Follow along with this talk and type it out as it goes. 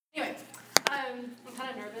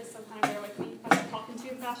kind of nervous, so kind of bear with me. If I'm talking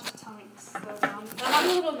too fast, just tell me to slow down. If I'm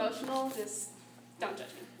a little emotional, just don't judge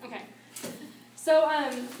me. Okay. So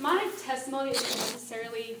my testimony isn't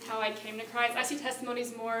necessarily how I came to Christ. I see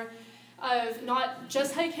testimonies more of not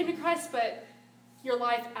just how you came to Christ, but your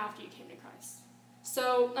life after you came to Christ.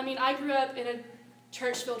 So, I mean, I grew up in a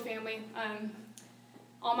church-filled family.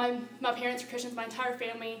 All my parents are Christians. My entire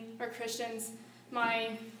family are Christians.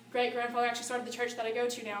 My great-grandfather actually started the church that I go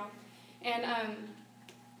to now. And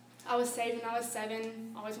I was saved when I was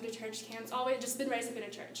 7, always went to church camps, always just been raised up in a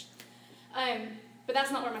church. But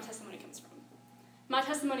that's not where my testimony comes from. My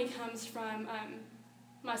testimony comes from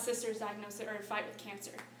my sister's diagnosis or fight with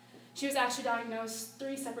cancer. She was actually diagnosed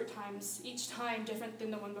 3 separate times, each time different than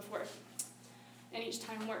the one before, and each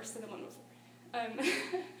time worse than the one before.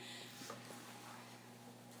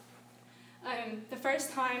 The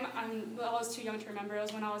first time, I was too young to remember. It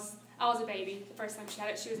was when I was a baby. The first time she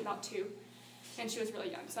had it, she was about 2, and she was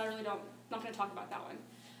really young, so not going to talk about that one.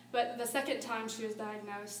 But the second time she was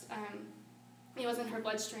diagnosed, it was in her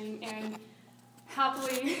bloodstream, and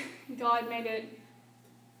happily, God made it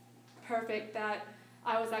perfect that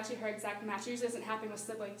I was actually her exact match. It usually doesn't happen with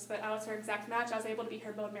siblings, but I was her exact match. I was able to be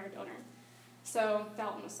her bone marrow donor. So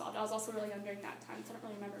that one was solved. I was also really young during that time, so I don't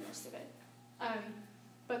really remember most of it.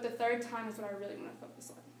 But the third time is what I really want to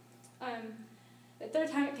focus on. The third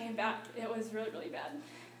time it came back, it was really, really bad.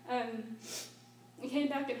 It came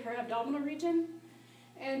back in her abdominal region,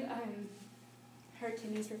 and her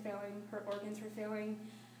kidneys were failing, her organs were failing.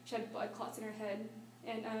 She had blood clots in her head,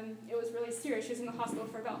 and it was really serious. She was in the hospital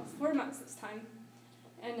for about 4 months this time.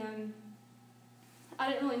 And I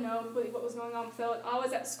didn't really know really what was going on with it. I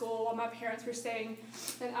was at school while my parents were staying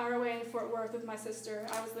an hour away in Fort Worth with my sister.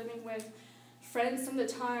 I was living with friends some of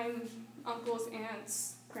the time, uncles,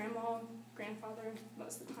 aunts, grandma, grandfather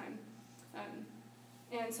most of the time.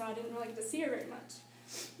 And so I didn't really get to see her very much.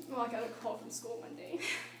 Well, I got a call from school one day,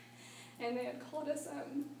 and they had called us up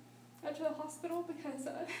to the hospital because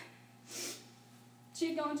she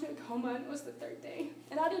had gone into a coma, and it was the 3rd day.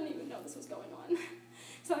 And I didn't even know this was going on.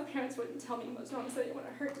 So my parents wouldn't tell me what was wrong, so they didn't want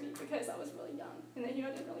to hurt me because I was really young, and they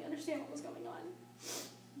didn't really understand what was going on.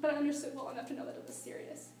 But I understood well enough to know that it was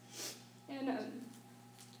serious. And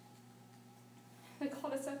they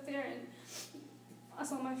called us up there, and I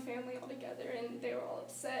saw my family all together, and they were all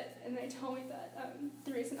upset, and they told me that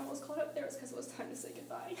the reason I was called up there was because it was time to say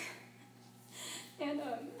goodbye. And,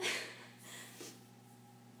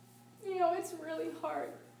 it's really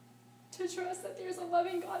hard to trust that there's a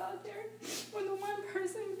loving God out there when the one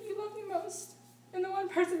person you love the most and the one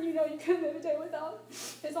person you know you couldn't live a day without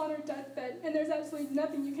is on her deathbed, and there's absolutely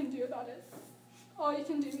nothing you can do about it. All you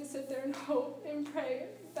can do is sit there and hope and pray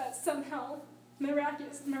that somehow,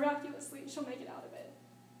 miraculously, she'll make it out of it.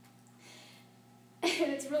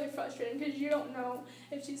 And it's really frustrating because you don't know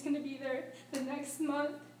if she's going to be there the next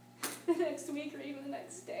month, the next week, or even the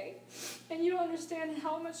next day. And you don't understand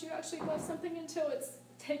how much you actually love something until it's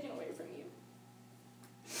taken away from you.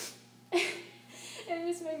 And it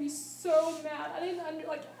just made me so mad.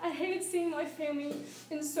 I hated seeing my family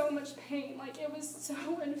in so much pain. It was so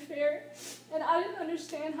unfair. And I didn't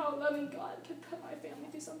understand how a loving God could put my family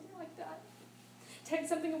through something like that. Take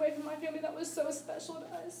something away from my family that was so special to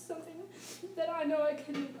us, something that I know I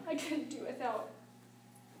couldn't do without.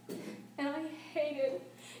 And I hated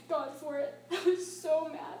God for it. I was so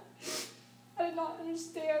mad. I did not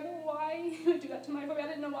understand why he would do that to my family. I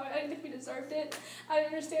didn't know why. I didn't think we deserved it. I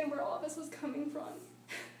didn't understand where all of this was coming from.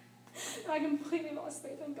 And I completely lost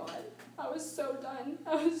faith in God. I was so done.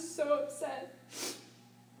 I was so upset.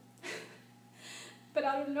 But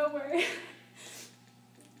out of nowhere,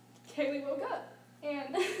 Kaylee woke up.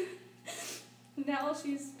 And now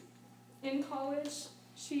she's in college.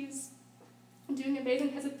 She's doing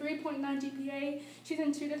amazing, has a 3.9 GPA. She's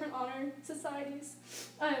in 2 different honor societies.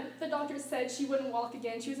 The doctor said she wouldn't walk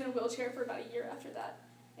again. She was in a wheelchair for about a year after that.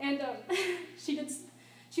 And she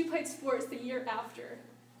played sports the year after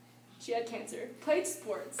she had cancer. Played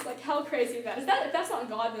sports. How crazy is that? If that's not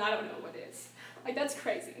God, then I don't know what is. That's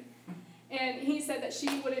crazy. And he said that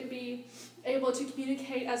she wouldn't be able to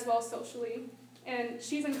communicate as well socially. And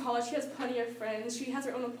she's in college. She has plenty of friends. She has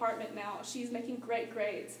her own apartment now. She's making great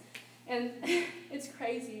grades. And it's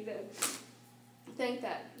crazy to think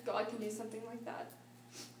that God can do something like that.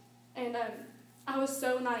 And I was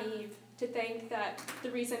so naive to think that the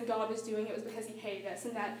reason God was doing it was because he hated us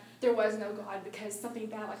and that there was no God because something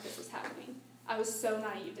bad like this was happening. I was so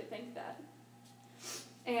naive to think that.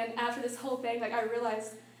 And after this whole thing, I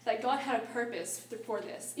realized that God had a purpose for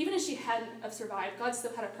this. Even if she hadn't have survived, God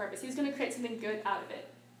still had a purpose. He was going to create something good out of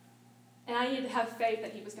it. And I needed to have faith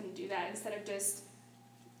that he was going to do that instead of just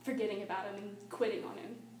forgetting about him and quitting on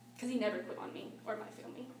him, because he never quit on me or my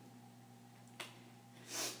family.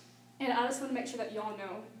 And I just want to make sure that y'all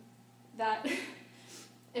know that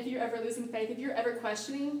if you're ever losing faith, if you're ever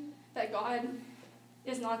questioning that God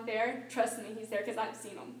is not there, trust me, he's there, because I've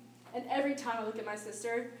seen him. And every time I look at my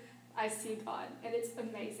sister, I see God, and it's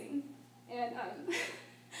amazing. And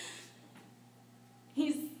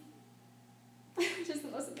he's just the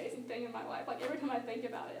most amazing thing in my life. Like, every time I think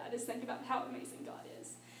about it, I just think about how amazing God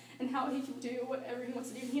is and how he can do whatever he wants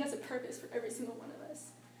to do. And he has a purpose for every single one of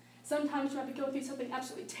us. Sometimes you might be going through something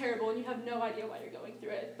absolutely terrible and you have no idea why you're going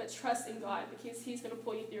through it, but trust in God, because he's going to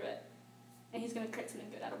pull you through it, and he's going to create something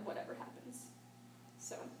good out of whatever happens.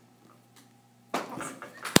 So, awesome.